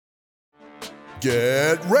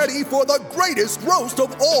Get ready for the greatest roast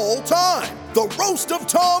of all time, the Roast of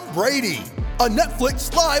Tom Brady, a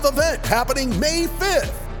Netflix live event happening May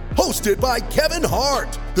 5th. Hosted by Kevin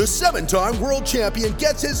Hart, the 7-time world champion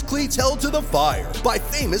gets his cleats held to the fire by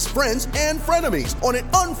famous friends and frenemies on an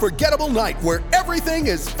unforgettable night where everything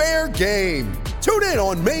is fair game. Tune in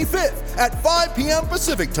on May 5th at 5 p.m.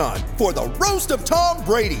 Pacific time for the Roast of Tom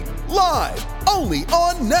Brady, live only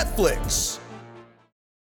on Netflix.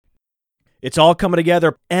 It's all coming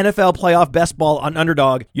together. NFL playoff best ball on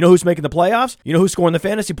Underdog. You know who's making the playoffs? You know who's scoring the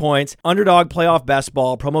fantasy points? Underdog playoff best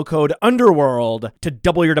ball. Promo code UNDERWORLD to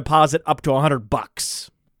double your deposit up to $100.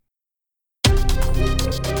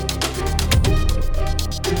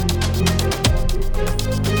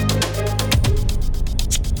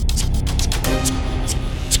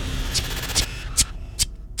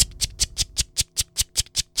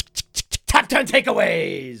 Top 10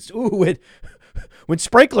 takeaways. Ooh, went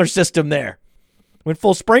sprinkler system there. Went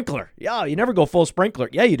full sprinkler. Yeah, you never go full sprinkler.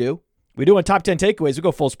 Yeah, you do. We do on top 10 takeaways. We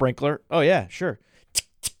go full sprinkler. Oh, yeah, sure.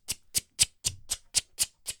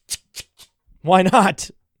 Why not?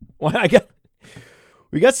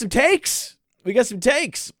 We got some takes.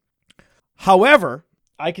 However,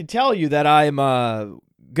 I can tell you that I'm going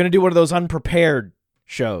to do one of those unprepared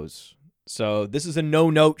shows. So this is a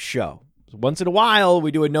no-note show. Once in a while,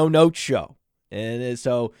 we do a no-note show. And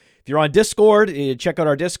so if you're on Discord, check out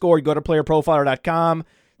our Discord. Go to playerprofiler.com.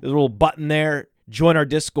 There's a little button there. Join our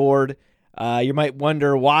Discord. You might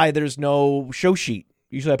wonder why there's no show sheet.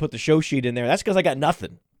 Usually I put the show sheet in there. That's because I got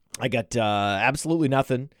nothing. I got absolutely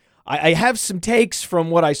nothing. I have some takes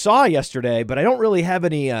from what I saw yesterday, but I don't really have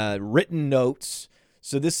any written notes.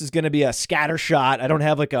 So this is going to be a scatter shot. I don't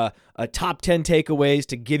have like a top 10 takeaways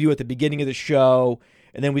to give you at the beginning of the show.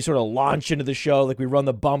 And then we sort of launch into the show like we run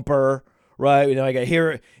the bumper. Right, you know, I got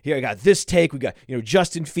here. I got this take. We got,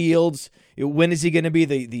 Justin Fields. When is he going to be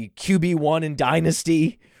the QB1 in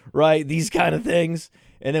Dynasty? Right, these kind of things.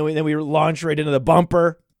 And then we launch right into the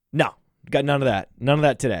bumper. No, got none of that. None of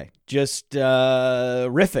that today. Just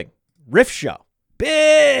riff show.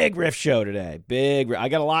 Big riff show today. I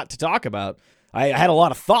got a lot to talk about. I had a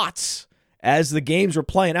lot of thoughts as the games were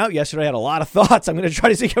playing out yesterday. I had a lot of thoughts. I'm going to try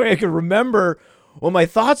to see how I can remember what my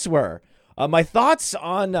thoughts were. My thoughts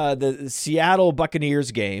on the Seattle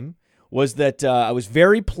Buccaneers game was that I was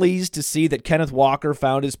very pleased to see that Kenneth Walker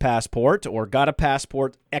found his passport or got a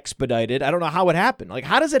passport expedited. I don't know how it happened. Like,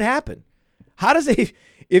 how does it happen?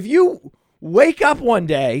 If you wake up one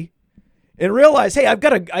day and realize, hey, I got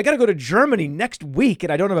to go to Germany next week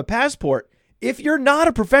and I don't have a passport. If you're not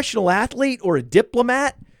a professional athlete or a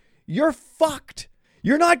diplomat, you're fucked.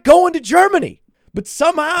 You're not going to Germany. But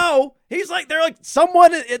somehow,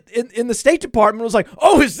 someone in the State Department was like,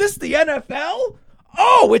 oh, is this the NFL?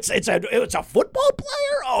 Oh, it's a football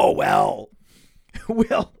player? Oh, well,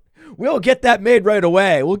 we'll get that made right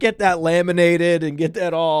away. We'll get that laminated and get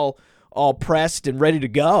that all pressed and ready to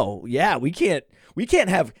go. Yeah, we can't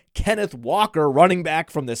have Kenneth Walker, running back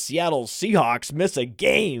from the Seattle Seahawks, miss a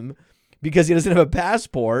game because he doesn't have a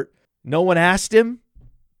passport. No one asked him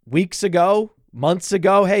months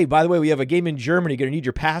ago, hey, by the way, we have a game in Germany. You're going to need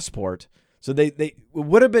your passport. So it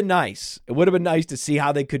would have been nice. It would have been nice to see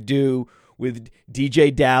how they could do with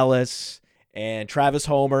DJ Dallas and Travis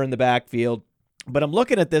Homer in the backfield. But I'm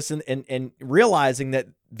looking at this and realizing that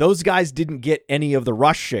those guys didn't get any of the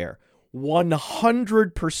rush share.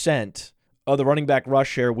 100% of the running back rush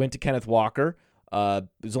share went to Kenneth Walker. It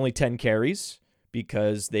was only 10 carries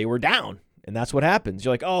because they were down. And that's what happens.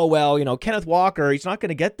 You're like, oh, well, Kenneth Walker, he's not going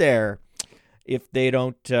to get there if they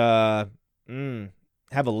don't have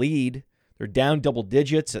a lead. They're down double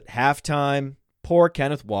digits at halftime. Poor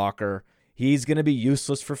Kenneth Walker. He's going to be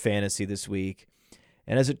useless for fantasy this week.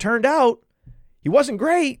 And as it turned out, he wasn't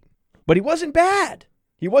great, but he wasn't bad.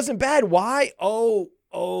 Why? Oh,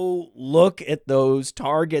 look at those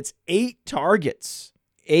targets. 8 targets.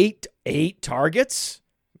 8 targets?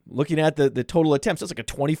 Looking at the total attempts, that's like a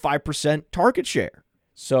 25% target share.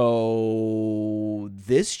 So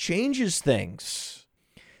this changes things.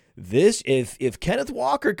 If Kenneth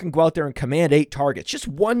Walker can go out there and command 8 targets, just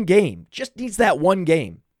one game, just needs that one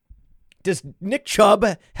game. Does Nick Chubb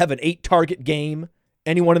have an 8-target game?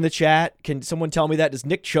 Anyone in the chat? Can someone tell me that? Does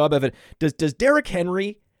Nick Chubb have does Derrick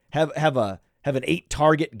Henry have an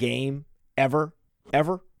 8-target game ever?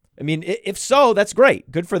 I mean, if so, that's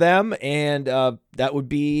great. Good for them, and that would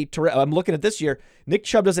be terrific. I'm looking at this year. Nick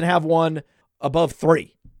Chubb doesn't have one above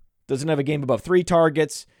 3. Doesn't have a game above 3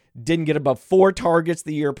 targets. Didn't get above 4 targets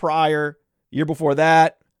the year prior. Year before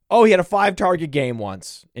that, oh, he had a 5-target game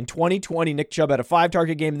once. In 2020, Nick Chubb had a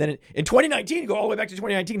 5-target game. And then in 2019, go all the way back to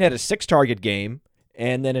 2019, had a 6-target game.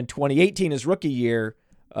 And then in 2018, his rookie year,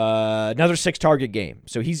 another 6-target game.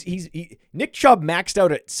 So Nick Chubb maxed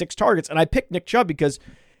out at 6 targets, and I picked Nick Chubb because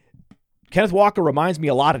Kenneth Walker reminds me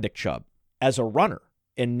a lot of Nick Chubb as a runner.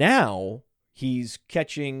 And now he's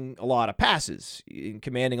catching a lot of passes,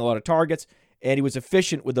 commanding a lot of targets, and he was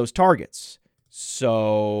efficient with those targets.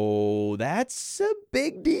 So that's a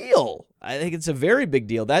big deal. I think it's a very big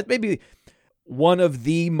deal. That may be one of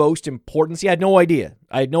the most important. See, I had no idea.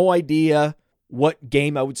 What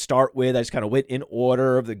game I would start with. I just kind of went in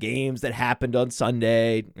order of the games that happened on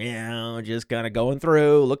Sunday. Just kind of going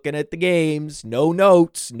through, looking at the games. No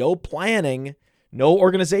notes, no planning, no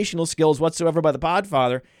organizational skills whatsoever by the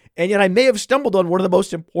Podfather. And yet I may have stumbled on one of the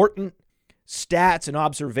most important stats and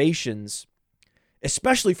observations,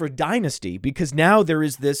 especially for Dynasty, because now there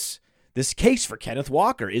is this case for Kenneth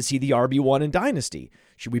Walker. Is he the RB1 in Dynasty?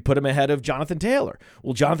 Should we put him ahead of Jonathan Taylor?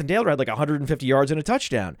 Well, Jonathan Taylor had like 150 yards and a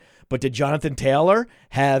touchdown. But did Jonathan Taylor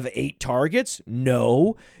have 8 targets?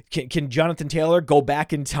 No. Can Jonathan Taylor go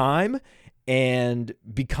back in time and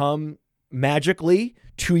become magically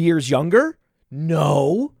 2 years younger?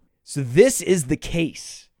 No. So this is the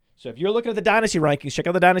case. So if you're looking at the Dynasty rankings, check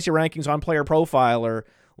out the Dynasty rankings on Player Profiler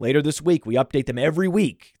later this week. We update them every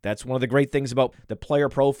week. That's one of the great things about the Player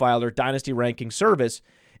Profiler Dynasty ranking service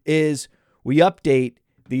is we update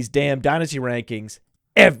these damn Dynasty rankings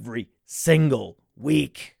every single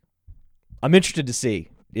week. I'm interested to see.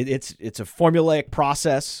 It's a formulaic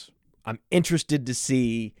process. I'm interested to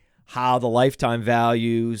see how the lifetime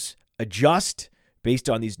values adjust based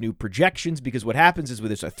on these new projections, because what happens is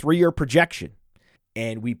there's a 3-year projection,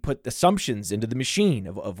 and we put assumptions into the machine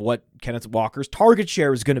of what Kenneth Walker's target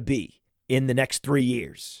share is going to be in the next 3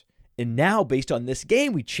 years. And now, based on this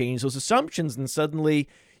game, we change those assumptions, and suddenly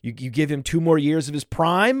you give him 2 more years of his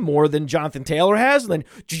prime, more than Jonathan Taylor has, and then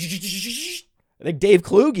I think Dave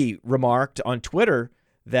Kluge remarked on Twitter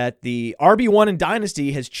that the RB1 in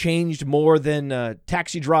Dynasty has changed more than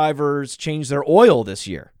taxi drivers changed their oil this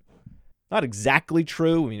year. Not exactly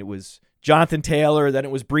true. I mean, it was Jonathan Taylor, then it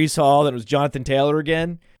was Breece Hall, then it was Jonathan Taylor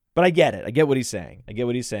again. But I get it. I get what he's saying.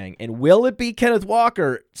 And will it be Kenneth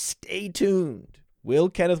Walker? Stay tuned. Will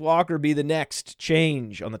Kenneth Walker be the next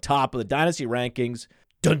change on the top of the Dynasty rankings?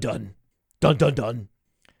 Dun, dun. Dun, dun, dun.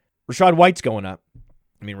 Rachaad White's going up.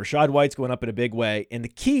 Rachaad White's going up in a big way. And the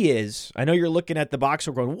key is, I know you're looking at the box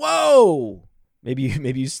score going, whoa! Maybe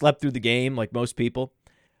you slept through the game like most people.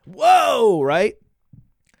 Whoa, right?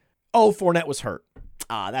 Oh, Fournette was hurt.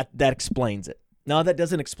 That explains it. No, that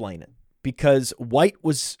doesn't explain it. Because White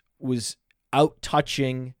was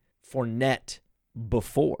out-touching Fournette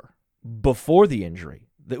before the injury.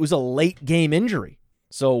 It was a late game injury.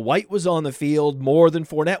 So White was on the field more than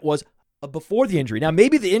Fournette was before the injury. Now,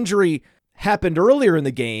 maybe the injury happened earlier in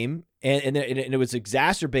the game, and it was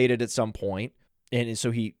exacerbated at some point, and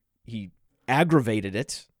so he aggravated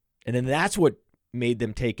it, and then that's what made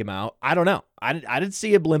them take him out. I don't know. I didn't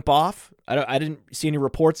see him limp off. I didn't see any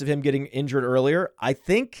reports of him getting injured earlier. I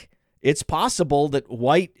think it's possible that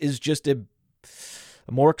White is just a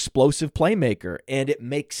more explosive playmaker, and it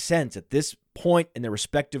makes sense at this point in their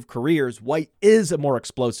respective careers. White is a more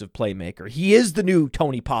explosive playmaker. He is the new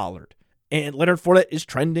Tony Pollard. And Leonard Fournette is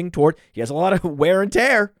trending toward, he has a lot of wear and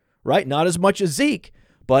tear, right? Not as much as Zeke.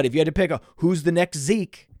 But if you had to pick who's the next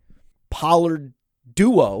Zeke Pollard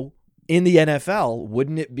duo in the NFL,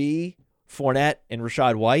 wouldn't it be Fournette and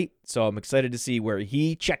Rachaad White? So I'm excited to see where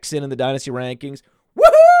he checks in the Dynasty rankings.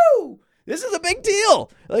 Woohoo! This is a big deal.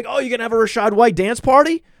 Like, oh, you're going to have a Rachaad White dance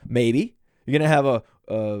party? Maybe. You're going to have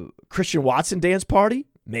a Christian Watson dance party?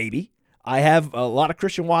 Maybe. I have a lot of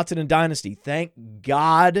Christian Watson in Dynasty. Thank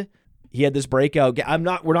God he had this breakout. We're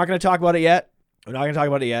not going to talk about it yet. I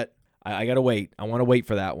got to wait. I want to wait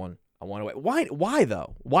for that one. I want to wait. Why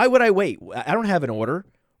though? Why would I wait? I don't have an order,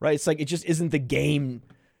 right? It's like it just isn't the game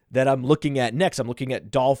that I'm looking at next. I'm looking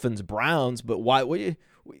at Dolphins, Browns, but why?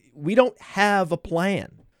 We don't have a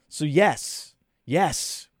plan. So yes,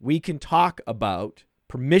 we can talk about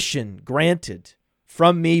permission granted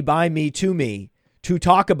from me, by me, to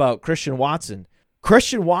talk about Christian Watson.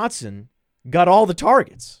 Christian Watson got all the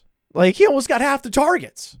targets. Like, he almost got half the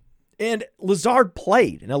targets. And Lazard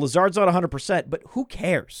played. Now, Lazard's not 100%, but who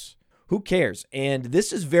cares? Who cares? And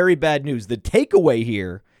this is very bad news. The takeaway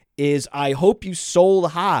here is I hope you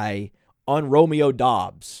sold high on Romeo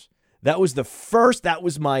Doubs. That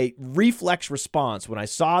was my reflex response. When I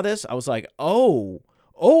saw this, I was like, oh,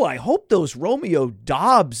 I hope those Romeo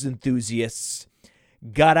Doubs enthusiasts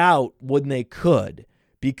got out when they could.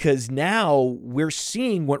 Because now we're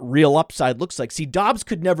seeing what real upside looks like. See, Doubs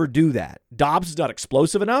could never do that. Doubs is not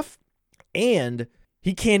explosive enough, and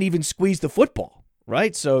he can't even squeeze the football.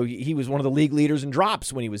 right? So he was one of the league leaders in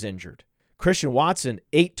drops when he was injured. Christian Watson,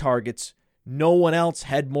 8 targets. No one else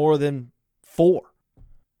had more than 4.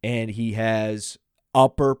 And he has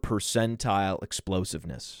upper percentile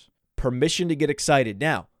explosiveness. Permission to get excited.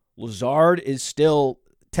 Now, Lazard is still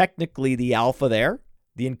technically the alpha there,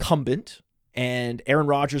 the incumbent, and Aaron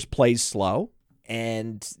Rodgers plays slow.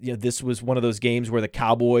 And this was one of those games where the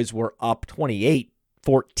Cowboys were up 28-14.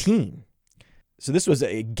 So this was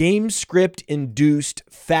a game script-induced,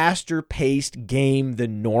 faster-paced game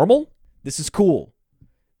than normal. This is cool.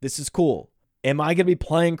 This is cool. Am I going to be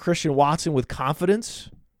playing Christian Watson with confidence?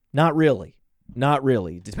 Not really. Not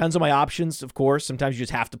really. It depends on my options, of course. Sometimes you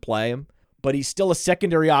just have to play him. But he's still a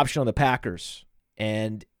secondary option on the Packers.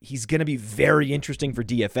 And he's going to be very interesting for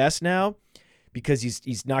DFS now because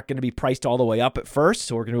he's not going to be priced all the way up at first.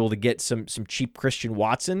 So we're going to be able to get some cheap Christian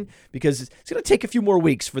Watson because it's going to take a few more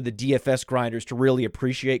weeks for the DFS grinders to really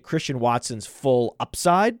appreciate Christian Watson's full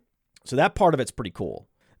upside. So that part of it's pretty cool.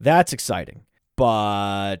 That's exciting.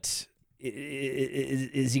 But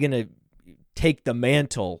is he going to take the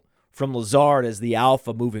mantle from Lazard as the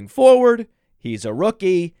alpha moving forward? He's a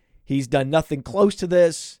rookie. He's done nothing close to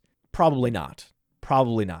this. Probably not.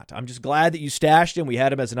 Probably not. I'm just glad that you stashed him. We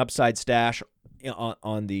had him as an upside stash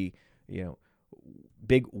on the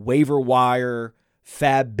big waiver wire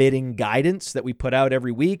fab bidding guidance that we put out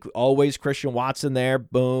every week. Always Christian Watson there.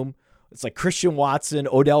 Boom. It's like Christian Watson,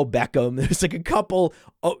 Odell Beckham. There's like a couple.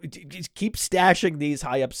 Oh, just keep stashing these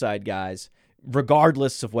high upside guys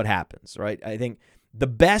regardless of what happens, right? I think the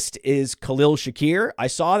best is Khalil Shakir. I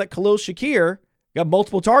saw that Khalil Shakir got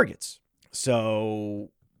multiple targets. So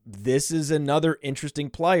this is another interesting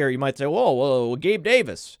player. You might say, whoa, Gabe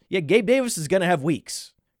Davis. Yeah, Gabe Davis is going to have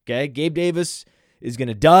weeks. Okay, Gabe Davis is going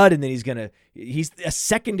to dud, and then he's a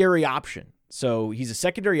secondary option. So he's a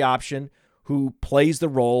secondary option who plays the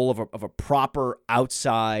role of a proper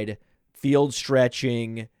outside field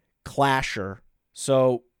stretching clasher.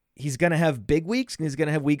 So he's going to have big weeks, and he's going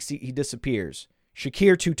to have weeks he disappears.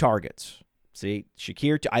 Shakir, 2 targets. See,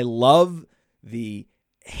 Shakir, I love the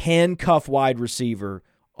handcuff wide receiver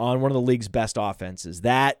on one of the league's best offenses.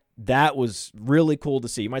 That was really cool to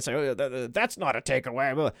see. You might say, oh, that's not a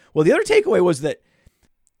takeaway. Well, the other takeaway was that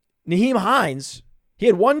Nyheim Hines, he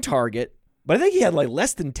had 1 target, but I think he had like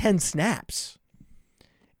less than 10 snaps.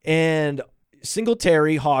 And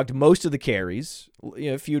Singletary hogged most of the carries,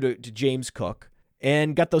 a few to James Cook,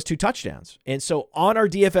 and got those 2 touchdowns. And so on our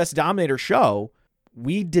DFS Dominator show,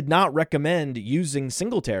 we did not recommend using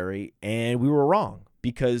Singletary, and we were wrong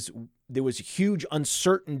because there was huge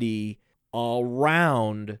uncertainty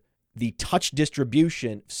around the touch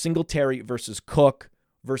distribution, Singletary versus Cook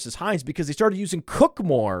versus Hines, because they started using Cook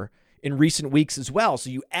more in recent weeks as well. So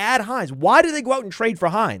you add Hines. Why do they go out and trade for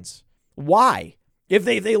Hines? Why? If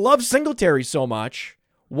they love Singletary so much,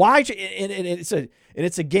 why? And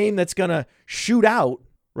it's a game that's gonna shoot out,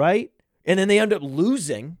 right? And then they end up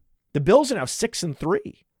losing. The Bills are now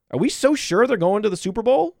 6-3. Are we so sure they're going to the Super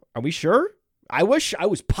Bowl? Are we sure? I wish I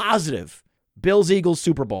was positive. Bills-Eagles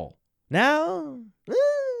Super Bowl. Now,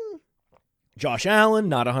 Josh Allen,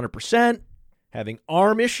 not 100%. Having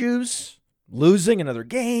arm issues. Losing another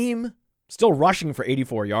game. Still rushing for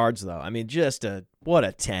 84 yards, though. I mean, what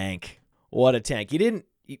a tank. What a tank. He didn't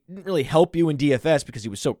really help you in DFS because he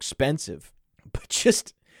was so expensive. But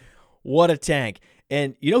just, what a tank.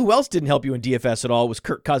 And you know who else didn't help you in DFS at all was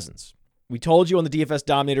Kirk Cousins. We told you on the DFS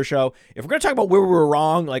Dominator show, if we're going to talk about where we were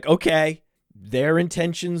wrong, like, okay, their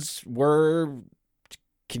intentions were to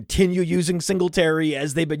continue using Singletary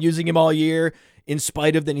as they've been using him all year in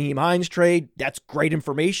spite of the Nyheim Hines trade. That's great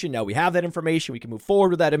information. Now we have that information. We can move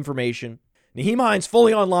forward with that information. Nyheim Hines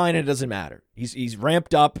fully online, and it doesn't matter. He's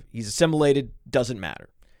ramped up. He's assimilated. Doesn't matter.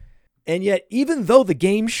 And yet, even though the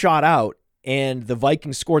game shot out and the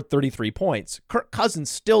Vikings scored 33 points, Kirk Cousins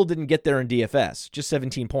still didn't get there in DFS, just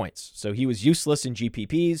 17 points. So he was useless in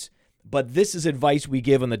GPPs. But this is advice we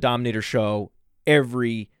give on the Dominator show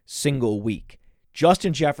every single week.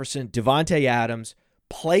 Justin Jefferson, Devontae Adams,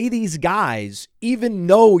 play these guys even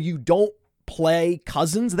though you don't play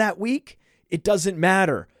Cousins that week. It doesn't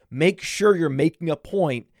matter. Make sure you're making a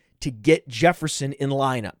point to get Jefferson in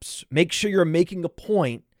lineups. Make sure you're making a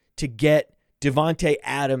point to get Devontae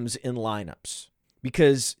Adams in lineups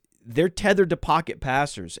because they're tethered to pocket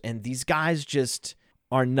passers, and these guys just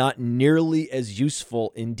are not nearly as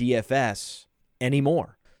useful in DFS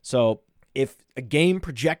anymore. So if a game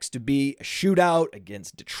projects to be a shootout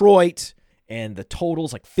against Detroit and the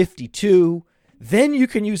total's like 52, then you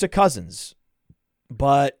can use a Cousins.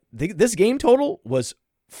 But this game total was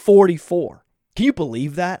 44. Can you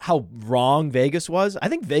believe that? How wrong Vegas was? I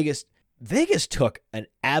think Vegas took an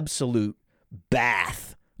absolute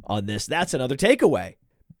bath on this. That's another takeaway.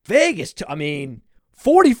 Vegas,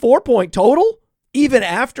 44-point total, even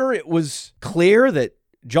after it was clear that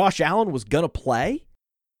Josh Allen was going to play.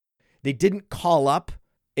 They didn't call up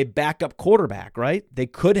a backup quarterback, right? They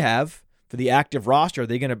could have for the active roster. Are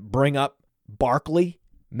they going to bring up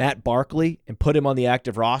Matt Barkley, and put him on the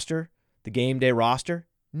active roster, the game day roster?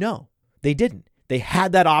 No, they didn't. They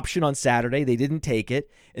had that option on Saturday. They didn't take it.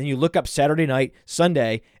 And you look up Saturday night,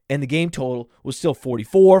 Sunday, and the game total was still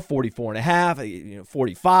 44 and a half,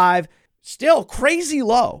 45. Still crazy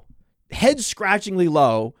low, head-scratchingly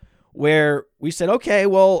low, where we said, okay,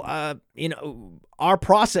 well, our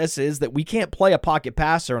process is that we can't play a pocket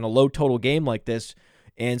passer in a low total game like this,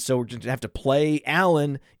 and so we're going to have to play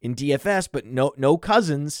Allen in DFS, but no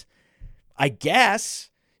Cousins. I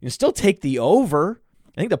guess you can still take the over.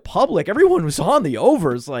 I think the public, everyone was on the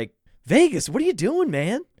over. It's like, Vegas, what are you doing,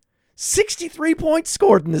 man? 63 points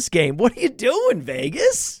scored in this game. What are you doing,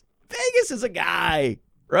 Vegas? Vegas is a guy,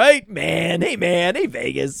 right, man? Hey,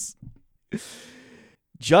 Vegas.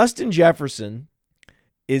 Justin Jefferson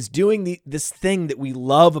is doing this thing that we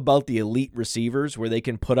love about the elite receivers, where they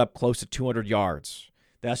can put up close to 200 yards.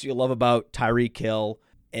 That's what you love about Tyreek Hill.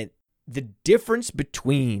 And the difference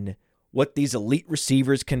between what these elite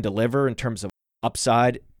receivers can deliver in terms of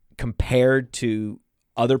upside compared to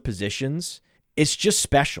other positions, it's just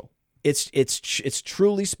special. It's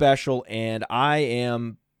truly special, and I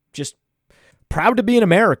am just proud to be an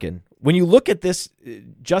American. When you look at this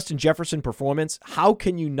Justin Jefferson performance, how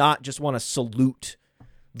can you not just want to salute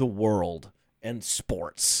the world and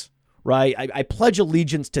sports, right? I pledge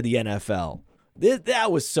allegiance to the NFL.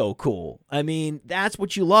 That was so cool. I mean, that's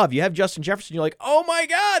what you love. You have Justin Jefferson, you're like, oh my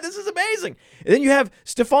God, this is amazing. And then you have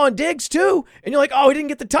Stephon Diggs too, and you're like, oh, he didn't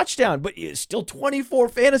get the touchdown, but still 24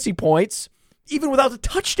 fantasy points, even without the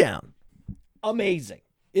touchdown. Amazing.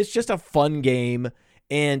 It's just a fun game,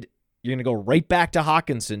 and you're going to go right back to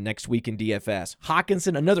Hawkinson next week in DFS.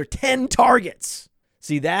 Hawkinson, another 10 targets.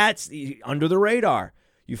 See, that's under the radar.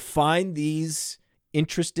 You find these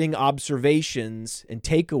interesting observations and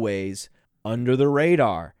takeaways under the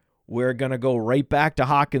radar. We're going to go right back to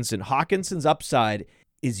Hawkinson. Hawkinson's upside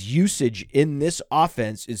is usage in this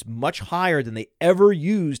offense is much higher than they ever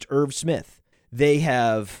used Irv Smith. They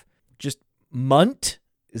have just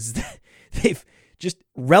they've just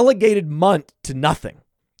relegated Munt to nothing.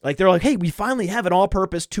 Like, they're like, hey, we finally have an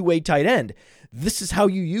all-purpose two-way tight end. This is how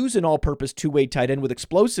you use an all-purpose two-way tight end with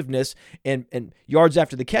explosiveness and yards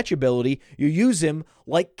after the catch ability. You use him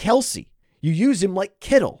like Kelsey. You use him like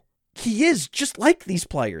Kittle. He is just like these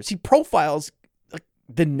players. He profiles like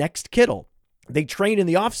the next Kittle. They train in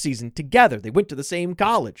the offseason together. They went to the same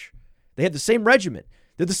college. They have the same regiment.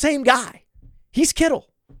 They're the same guy. He's Kittle.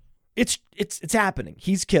 It's happening.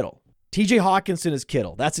 He's Kittle. TJ Hawkinson is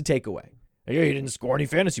Kittle. That's a takeaway. Yeah, he didn't score any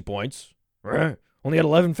fantasy points. Only had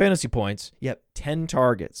 11 fantasy points. Yep, 10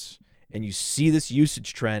 targets. And you see this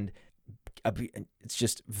usage trend. It's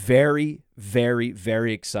just very, very,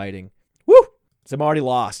 very exciting. Woo! So I'm already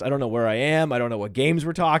lost. I don't know where I am. I don't know what games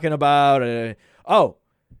we're talking about.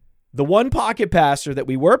 The one pocket passer that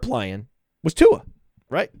we were playing was Tua,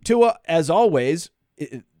 right? Tua, as always,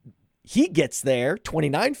 he gets there,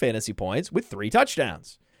 29 fantasy points with 3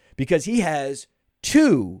 touchdowns because he has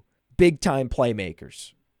 2 big-time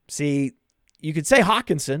playmakers. See, you could say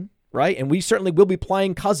Hawkinson, right? And we certainly will be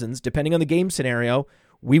playing Cousins, depending on the game scenario.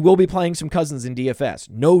 We will be playing some Cousins in DFS,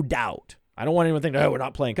 no doubt. I don't want anyone to think, oh, we're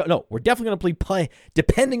not playing. No, we're definitely going to play.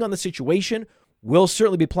 Depending on the situation, we'll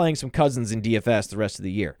certainly be playing some Cousins in DFS the rest of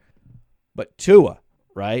the year. But Tua,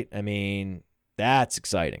 right? I mean, that's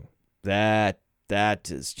exciting. That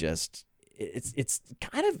is just, it's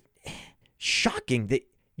kind of shocking that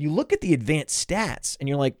you look at the advanced stats and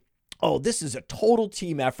you're like, oh, this is a total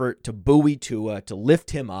team effort to buoy Tua, to lift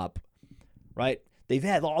him up, right? They've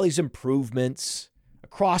had all these improvements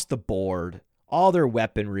across the board, all their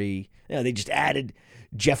weaponry. They just added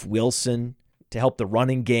Jeff Wilson to help the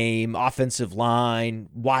running game, offensive line,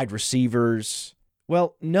 wide receivers.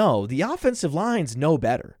 Well, no, the offensive line's no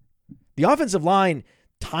better. The offensive line,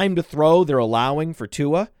 time to throw they're allowing for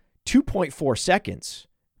Tua, 2.4 seconds.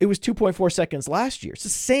 It was 2.4 seconds last year. It's the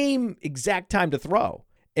same exact time to throw.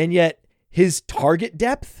 And yet his target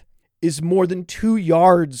depth is more than 2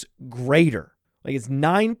 yards greater. Like, it's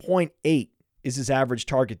 9.8 is his average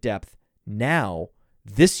target depth now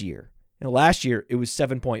this year. And last year it was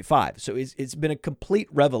 7.5. So it's been a complete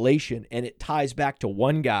revelation, and it ties back to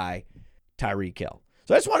one guy, Tyreek Hill.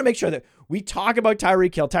 So I just want to make sure that we talk about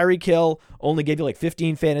Tyreek Hill. Tyreek Hill only gave you like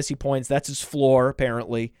 15 fantasy points. That's his floor,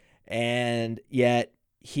 apparently. And yet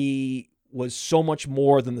he was so much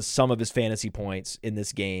more than the sum of his fantasy points in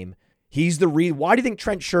this game. Why do you think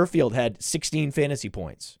Trent Sherfield had 16 fantasy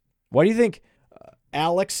points? Why do you think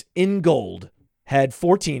Alex Ingold had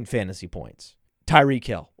 14 fantasy points? Tyreek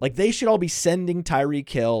Hill. Like, they should all be sending Tyreek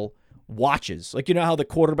Hill watches. Like, you know how the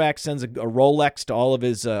quarterback sends a Rolex to all of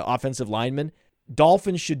his offensive linemen?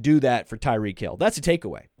 Dolphins should do that for Tyreek Hill. That's a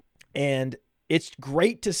takeaway. And it's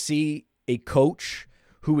great to see a coach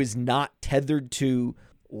who is not tethered to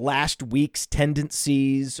last week's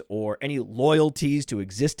tendencies or any loyalties to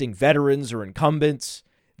existing veterans or incumbents.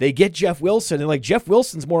 They get Jeff Wilson, and like, Jeff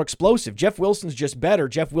Wilson's more explosive. Jeff Wilson's just better.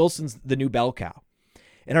 Jeff Wilson's the new bell cow.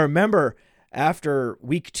 And I remember after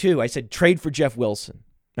week 2, I said, trade for Jeff Wilson.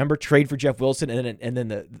 Remember, trade for Jeff Wilson? And then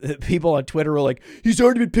the people on Twitter were like, he's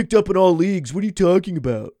already been picked up in all leagues. What are you talking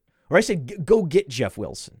about? Or I said, go get Jeff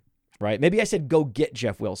Wilson, right? Maybe I said, go get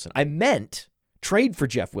Jeff Wilson. I meant trade for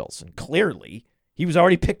Jeff Wilson. Clearly, he was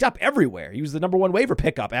already picked up everywhere. He was the number 1 waiver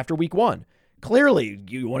pickup after week 1. Clearly,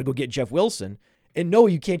 you want to go get Jeff Wilson. And no,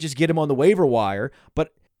 you can't just get him on the waiver wire,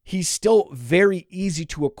 but he's still very easy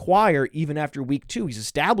to acquire even after week 2. He's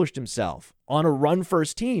established himself on a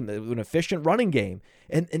run-first team, an efficient running game.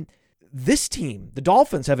 And this team, the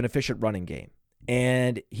Dolphins, have an efficient running game.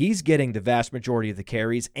 And he's getting the vast majority of the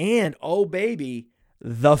carries and, oh baby,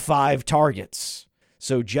 the 5 targets.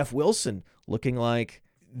 So Jeff Wilson looking like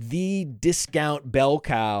the discount bell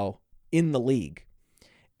cow in the league.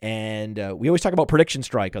 And we always talk about Prediction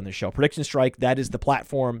Strike on this show. Prediction Strike, that is the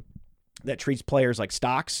platform that treats players like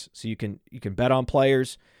stocks, so you can bet on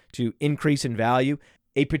players to increase in value.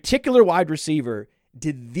 A particular wide receiver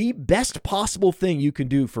did the best possible thing you can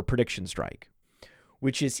do for Prediction Strike,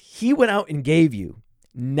 which is he went out and gave you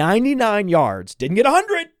 99 yards, didn't get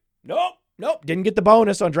 100. Nope, didn't get the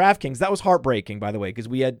bonus on DraftKings. That was heartbreaking, by the way, because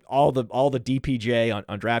we had all the DPJ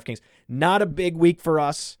on DraftKings. Not a big week for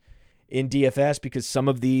us in DFS because some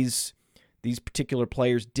of these particular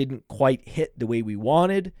players didn't quite hit the way we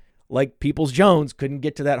wanted. Like Peoples-Jones couldn't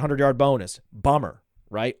get to that 100-yard bonus. Bummer,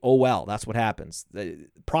 right? Oh, well, that's what happens. The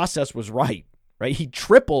process was right? He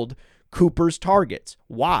tripled Cooper's targets.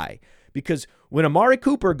 Why? Because when Amari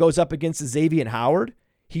Cooper goes up against Xavier Howard,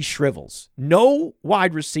 he shrivels. No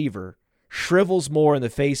wide receiver shrivels more in the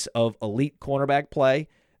face of elite cornerback play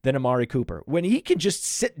than Amari Cooper. When he can just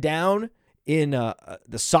sit down in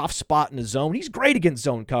the soft spot in the zone, he's great against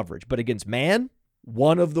zone coverage, but against man,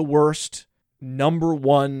 one of the worst number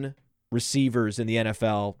 1 receivers in the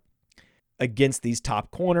NFL against these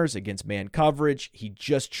top corners, against man coverage. He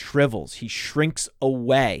just shrivels. He shrinks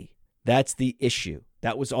away. That's the issue.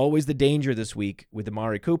 That was always the danger this week with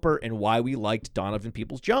Amari Cooper and why we liked Donovan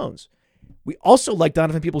Peoples-Jones. We also like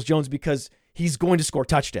Donovan Peoples-Jones because he's going to score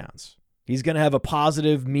touchdowns. He's going to have a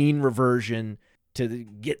positive mean reversion to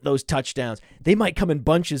get those touchdowns. They might come in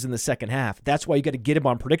bunches in the second half. That's why you got to get him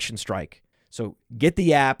on Prediction Strike. So get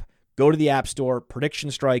the app, go to the App Store, Prediction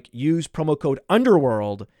Strike, use promo code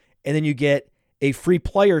Underworld, and then you get a free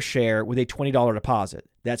player share with a $20 deposit.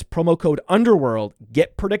 That's promo code Underworld.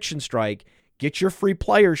 Get Prediction Strike, get your free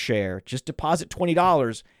player share, just deposit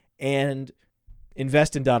 $20, and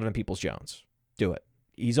invest in Donovan Peoples-Jones. Do it.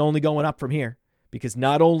 He's only going up from here because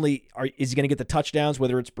not only is he going to get the touchdowns,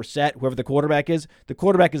 whether it's Brissett, whoever the quarterback is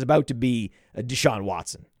about to be a Deshaun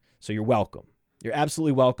Watson. So you're welcome. You're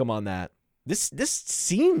absolutely welcome on that. This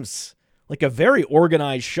seems like a very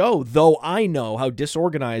organized show, though I know how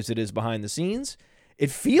disorganized it is behind the scenes.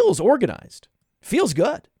 It feels organized. Feels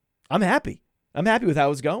good. I'm happy. I'm happy with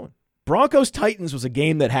how it's going. Broncos-Titans was a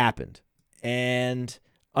game that happened. And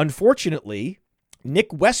unfortunately,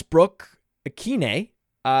 Nick Westbrook-Akine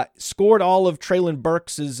scored all of Treylon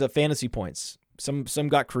Burks' fantasy points. Some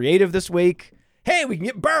got creative this week. Hey, we can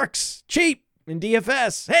get Burks cheap in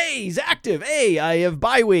DFS. Hey, he's active. Hey, I have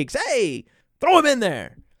bye weeks. Hey, throw him in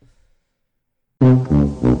there.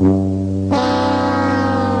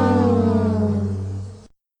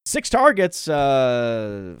 6 targets,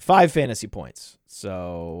 5 fantasy points.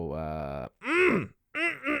 So,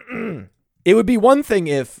 it would be one thing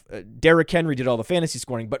if Derrick Henry did all the fantasy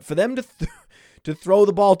scoring, but for them to throw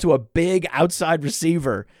the ball to a big outside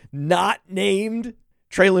receiver not named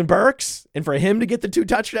Treylon Burks and for him to get the 2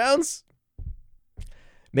 touchdowns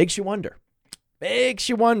makes you wonder. Makes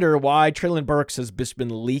you wonder why Treylon Burks has just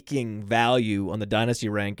been leaking value on the dynasty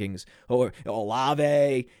rankings. Or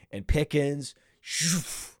Olave and Pickens,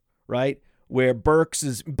 right? Where Burks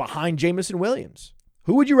is behind Jameson Williams.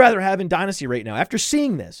 Who would you rather have in dynasty right now? After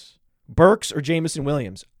seeing this, Burks or Jameson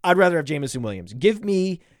Williams? I'd rather have Jameson Williams. Give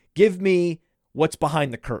me what's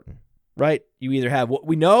behind the curtain, right? You either have what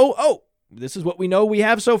we know, this is what we know we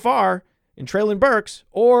have so far in Treylon Burks,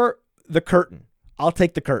 or the curtain. I'll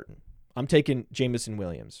take the curtain. I'm taking Jameson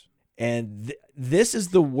Williams. And this is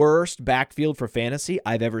the worst backfield for fantasy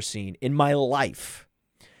I've ever seen in my life.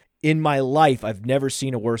 In my life, I've never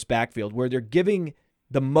seen a worse backfield where they're giving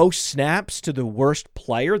the most snaps to the worst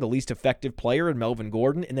player, the least effective player in Melvin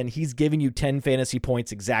Gordon, and then he's giving you 10 fantasy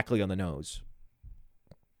points exactly on the nose.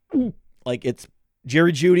 Like it's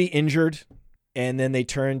Jerry Jeudy injured, and then they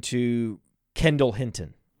turn to Kendall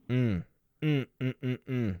Hinton.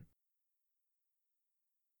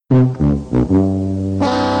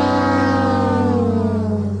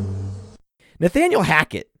 Nathaniel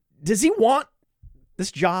Hackett, does he want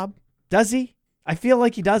this job? Does he? I feel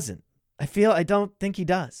like he doesn't. I don't think he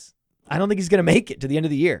does. I don't think he's going to make it to the end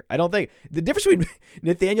of the year. I don't think. The difference between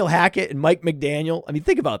Nathaniel Hackett and Mike McDaniel, I mean,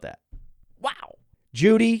 think about that. Wow.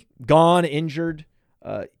 Jeudy, gone, injured.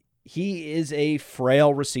 He is a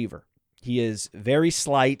frail receiver. He is very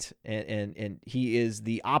slight, and he is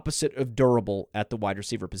the opposite of durable at the wide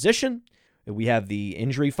receiver position. We have the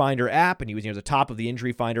Injury Finder app, and he was near the top of the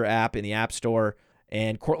Injury Finder app in the App Store.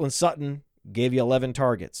 And Courtland Sutton gave you 11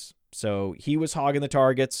 targets. So he was hogging the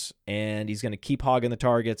targets, and he's going to keep hogging the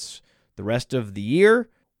targets the rest of the year.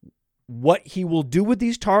 What he will do with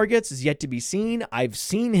these targets is yet to be seen. I've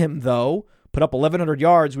seen him, though, put up 1,100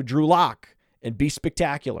 yards with Drew Lock and be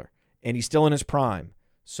spectacular, and he's still in his prime.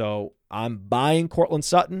 So I'm buying Courtland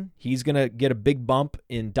Sutton. He's going to get a big bump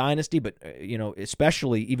in Dynasty, but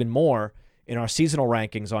especially even more in our seasonal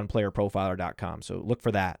rankings on playerprofiler.com. So look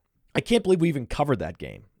for that. I can't believe we even covered that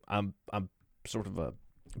game. I'm sort of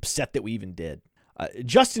upset that we even did.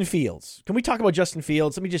 Justin Fields. Can we talk about Justin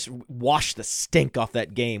Fields? Let me just wash the stink off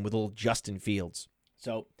that game with a little Justin Fields.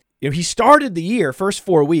 So, he started the year, first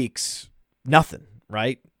 4 weeks, nothing,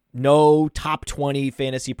 right? No top 20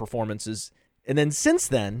 fantasy performances. And then since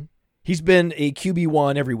then, he's been a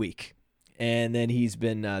QB1 every week. And then he's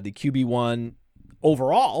been the QB1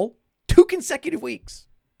 overall 2 consecutive weeks.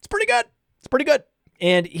 It's pretty good.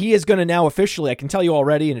 And he is going to now officially, I can tell you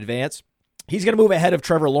already in advance, he's going to move ahead of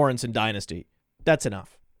Trevor Lawrence in Dynasty. That's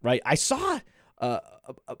enough, right? I saw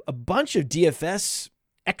a bunch of DFS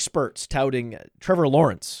experts touting Trevor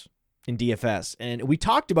Lawrence in DFS. And we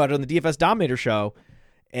talked about it on the DFS Dominator show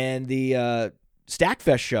and the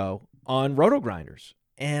Stackfest show on Roto Grinders.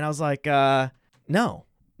 And I was like, no,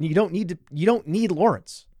 you don't need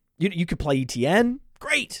Lawrence. You could play ETN.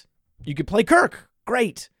 Great. You could play Kirk.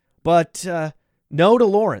 Great. But no to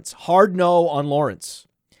Lawrence. Hard no on Lawrence.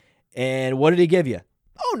 And what did he give you?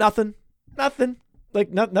 Oh, nothing. Like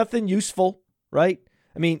nothing useful, right?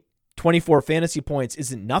 I mean, 24 fantasy points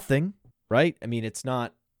isn't nothing, right? I mean, it's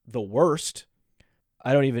not the worst.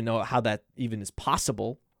 I don't even know how that even is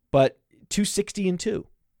possible. But 260 and 2.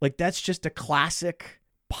 Like, that's just a classic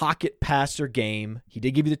pocket passer game. He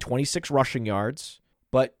did give you the 26 rushing yards,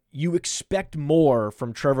 but you expect more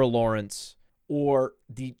from Trevor Lawrence or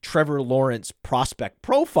the Trevor Lawrence prospect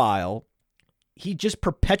profile. He just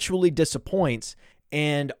perpetually disappoints,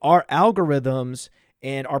 and our algorithms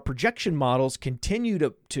and our projection models continue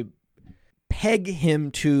to peg him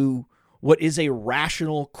to what is a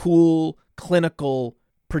rational, cool, clinical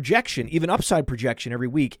projection, even upside projection every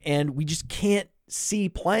week, and we just can't see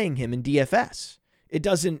playing him in DFS. It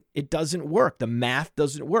doesn't work. The math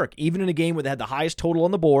doesn't work. Even in a game where they had the highest total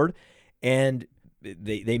on the board and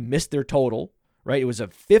they missed their total, right? It was a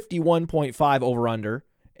 51.5 over-under,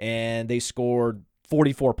 and they scored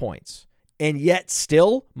 44 points. And yet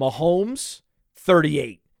still, Mahomes,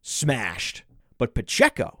 38, smashed. But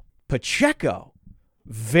Pacheco,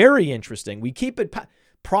 very interesting. We keep it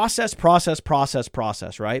process,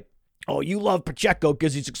 right? Oh, you love Pacheco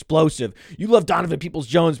because he's explosive. You love Donovan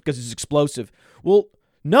Peoples-Jones because he's explosive. Well,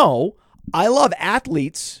 no, I love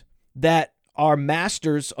athletes that are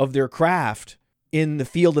masters of their craft in the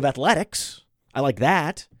field of athletics. I like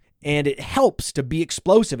that. And it helps to be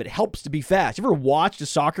explosive. It helps to be fast. You ever watched a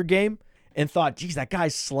soccer game and thought, geez, that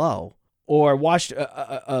guy's slow? Or watched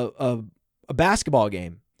a basketball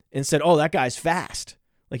game and said, oh, that guy's fast.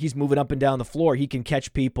 Like, he's moving up and down the floor. He can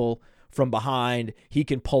catch people from behind. He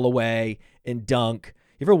can pull away and dunk.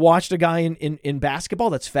 You ever watched a guy in basketball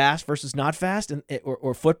that's fast versus not fast,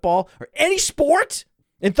 or football, or any sport,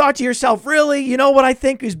 and thought to yourself, really, you know what I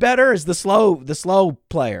think is better is the slow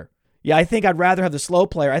player. Yeah, I think I'd rather have the slow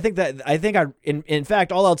player. In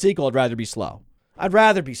fact, all else equal, I'd rather be slow. I'd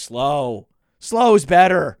rather be slow. Slow is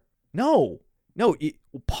better. No.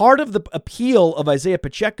 Part of the appeal of Isaiah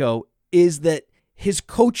Pacheco is that his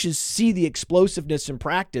coaches see the explosiveness in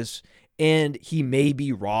practice, and he may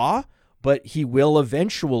be raw, but he will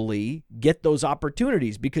eventually get those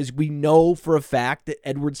opportunities because we know for a fact that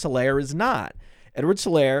Edwards-Helaire is not.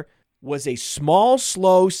 Edwards-Helaire was a small,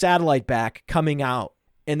 slow satellite back coming out,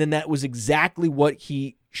 and then that was exactly what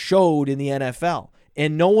he showed in the NFL.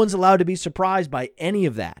 And no one's allowed to be surprised by any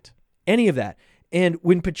of that. Any of that. And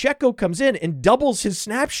when Pacheco comes in and doubles his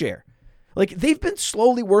snap share, like they've been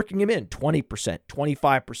slowly working him in 20%,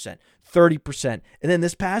 25%, 30%. And then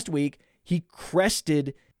this past week, he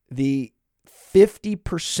crested the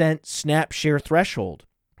 50% snap share threshold.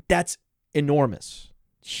 That's enormous.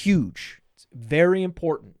 It's huge. It's very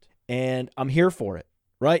important. And I'm here for it,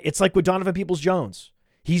 right? It's like with Donovan Peoples-Jones.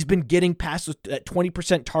 He's been getting past that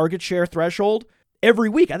 20% target share threshold every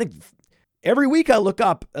week. I think every week I look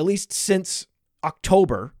up, at least since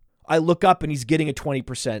October, I look up and he's getting a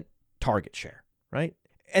 20% target share, right?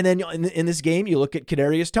 And then in this game, you look at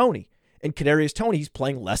Kadarius Toney. And Kadarius Toney, he's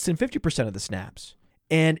playing less than 50% of the snaps.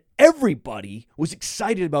 And everybody was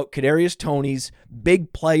excited about Kadarius Toney's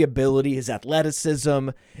big playability, his athleticism,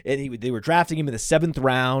 and they were drafting him in the 7th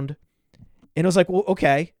round. And I was like, well,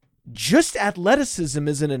 okay, just athleticism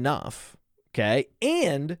isn't enough, okay?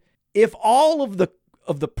 And if all of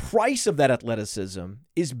the price of that athleticism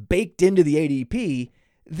is baked into the ADP,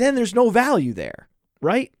 then there's no value there,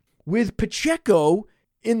 right? With Pacheco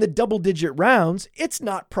in the double-digit rounds, it's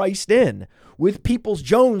not priced in. With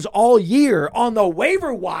Peoples-Jones all year on the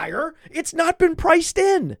waiver wire, it's not been priced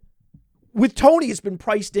in. With Toney, it's been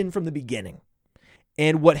priced in from the beginning.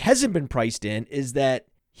 And what hasn't been priced in is that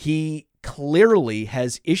he clearly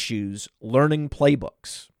has issues learning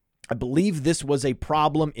playbooks. I believe this was a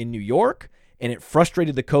problem in New York, and it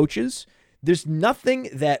frustrated the coaches. There's nothing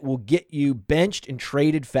that will get you benched and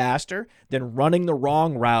traded faster than running the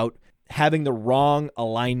wrong route, having the wrong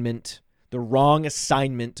alignment, the wrong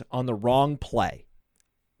assignment on the wrong play.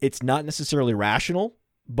 It's not necessarily rational,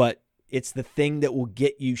 but it's the thing that will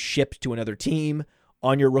get you shipped to another team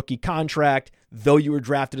on your rookie contract, though you were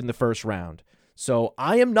drafted in the first round. So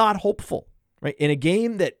I am not hopeful, right? In a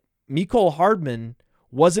game that Mecole Hardman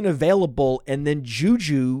wasn't available and then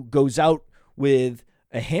Juju goes out with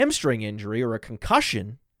a hamstring injury or a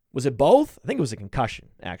concussion. Was it both? I think it was a concussion,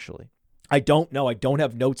 actually. I don't know. I don't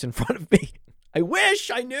have notes in front of me. I wish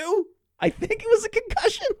I knew. I think it was a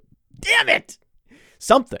concussion. Damn it.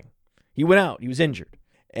 Something. He went out. He was injured.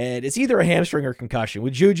 And it's either a hamstring or concussion.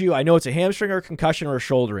 With Juju, I know it's a hamstring or a concussion or a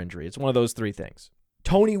shoulder injury. It's one of those three things.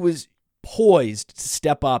 Toney was poised to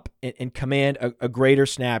step up and command a greater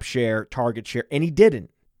snap share, target share, and he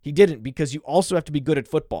didn't. He didn't because you also have to be good at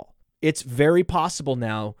football. It's very possible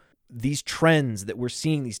now, these trends that we're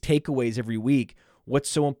seeing, these takeaways every week, what's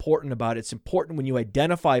so important about it? It's important when you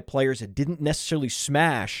identify players that didn't necessarily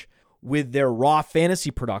smash with their raw fantasy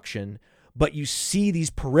production, but you see these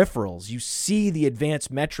peripherals, you see the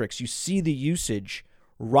advanced metrics, you see the usage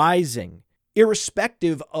rising,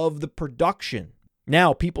 irrespective of the production.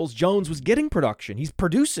 Now, Peoples-Jones was getting production. He's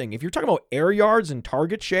producing. If you're talking about air yards and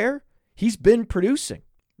target share, he's been producing,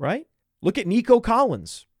 right? Look at Nico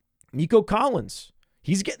Collins. Nico Collins,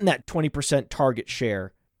 he's getting that 20% target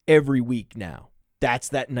share every week now. That's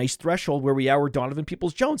that nice threshold where we are with Donovan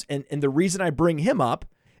Peoples-Jones. And the reason I bring him up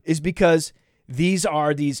is because these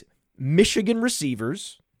are these Michigan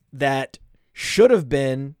receivers that should have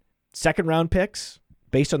been second-round picks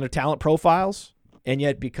based on their talent profiles, and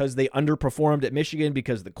yet because they underperformed at Michigan,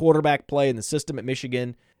 because the quarterback play and the system at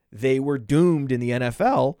Michigan, they were doomed in the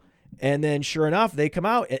NFL. And then sure enough, they come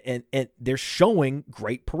out and they're showing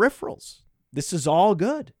great peripherals. This is all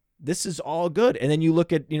good. This is all good. And then you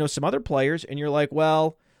look at, some other players and you're like,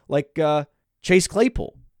 well, like Chase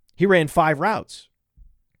Claypool, he ran 5 routes.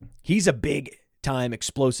 He's a big time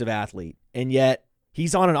explosive athlete. And yet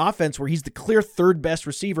he's on an offense where he's the clear third best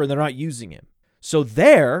receiver and they're not using him. So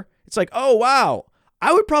there, it's like, oh, wow,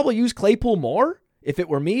 I would probably use Claypool more if it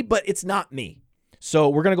were me, but it's not me. So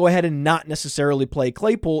we're going to go ahead and not necessarily play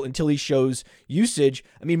Claypool until he shows usage.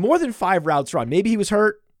 I mean, more than 5 routes run. Maybe he was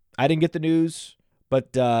hurt. I didn't get the news, but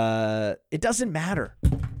it doesn't matter.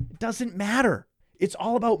 It doesn't matter. It's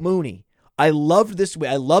all about Mooney. I loved this way.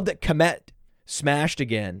 I love that Kmet smashed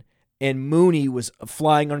again and Mooney was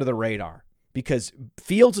flying under the radar because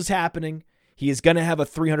Fields is happening. He is going to have a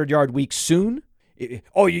 300-yard week soon.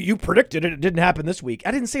 You predicted it. It didn't happen this week.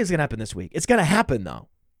 I didn't say it's going to happen this week. It's going to happen, though.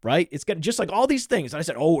 Right? It's going to, just like all these things. And I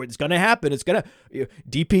said, it's going to happen. It's going to,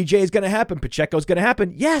 DPJ is going to happen. Pacheco is going to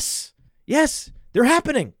happen. Yes, they're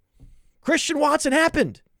happening. Christian Watson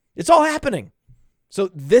happened. It's all happening. So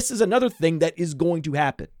this is another thing that is going to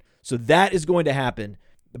happen. So that is going to happen.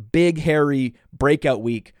 The big, hairy breakout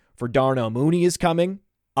week for Darnell Mooney is coming.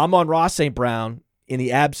 Amon-Ra St. Brown, in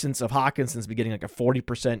the absence of Hawkinson's, be getting like a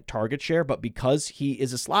 40% target share. But because he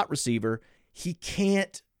is a slot receiver, he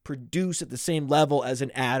can't produce at the same level as an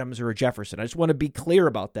Adams or a Jefferson. I just want to be clear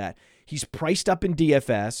about that. He's priced up in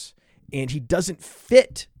DFS, and he doesn't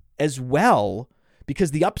fit as well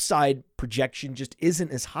because the upside projection just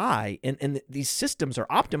isn't as high. And these systems are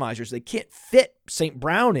optimizers. They can't fit St.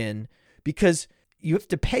 Brown in because you have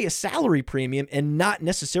to pay a salary premium and not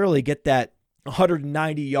necessarily get that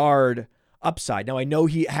 190-yard upside. Now, I know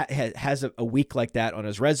he has a week like that on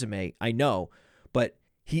his resume. I know. But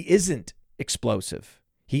he isn't explosive.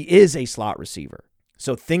 He is a slot receiver.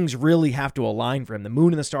 So things really have to align for him. The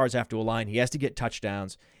moon and the stars have to align. He has to get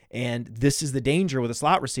touchdowns. And this is the danger with a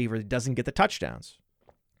slot receiver that doesn't get the touchdowns.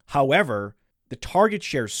 However, the target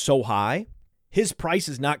share is so high, his price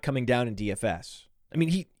is not coming down in DFS. I mean,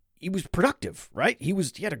 he was productive, right? He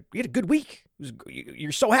had a good week.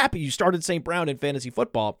 You're so happy you started St. Brown in fantasy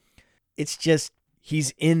football. It's just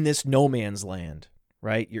he's in this no man's land,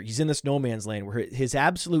 right? He's in this no man's land where his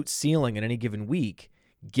absolute ceiling in any given week,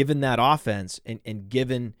 given that offense and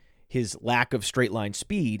given his lack of straight line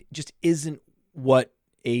speed, just isn't what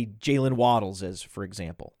a Jalen Waddles is, for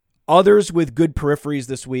example. Others with good peripheries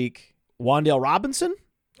this week, Wan'Dale Robinson.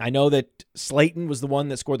 I know that Slayton was the one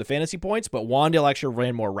that scored the fantasy points, but Wan'Dale actually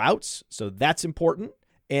ran more routes, so that's important.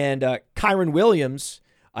 And Kyren Williams,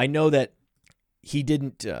 I know that he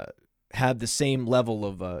didn't have the same level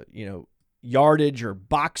of yardage or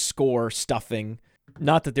box score stuffing.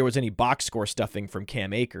 Not that there was any box score stuffing from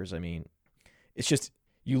Cam Akers. I mean, it's just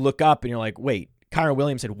you look up and you're like, wait, Kyren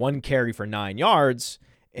Williams had 1 carry for 9 yards,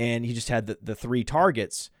 and he just had the 3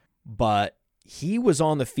 targets, but he was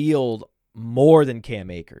on the field more than Cam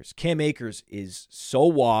Akers. Cam Akers is so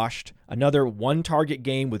washed. Another 1-target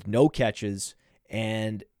game with no catches,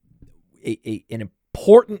 and an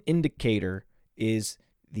important indicator is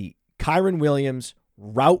the Kyren Williams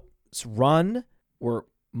routes run were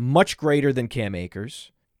much greater than Cam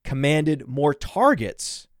Akers, commanded more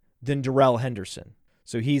targets than Darrell Henderson.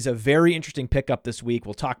 So he's a very interesting pickup this week.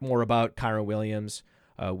 We'll talk more about Kyren Williams.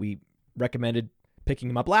 We recommended picking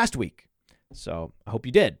him up last week, so I hope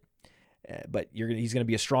you did. But he's going to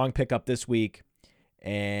be a strong pickup this week.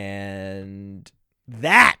 And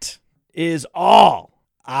that is all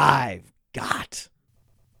I've got.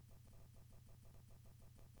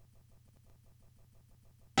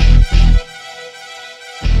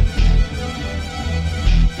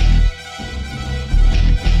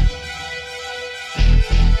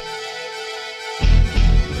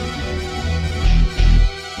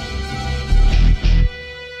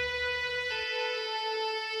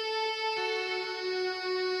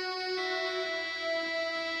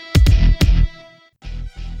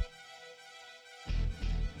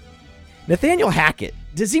 Nathaniel Hackett,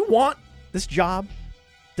 does he want this job?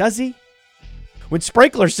 Does he? Went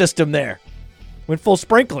sprinkler system there. Went full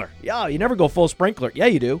sprinkler. Yeah, you never go full sprinkler. Yeah,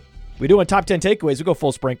 you do. We do on Top 10 Takeaways. We go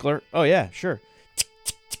full sprinkler. Oh, yeah, sure.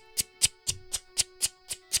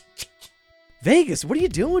 Vegas, what are you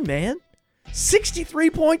doing, man?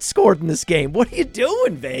 63 points scored in this game. What are you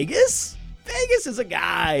doing, Vegas? Vegas is a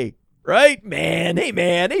guy, right, man? Hey,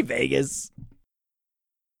 Vegas.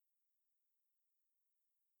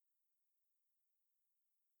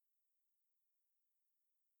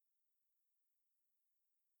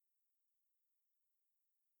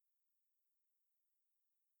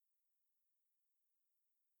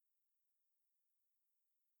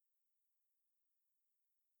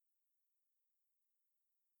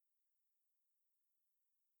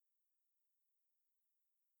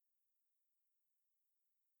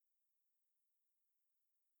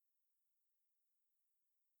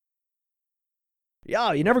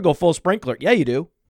 Yeah, you never go full sprinkler. Yeah, you do.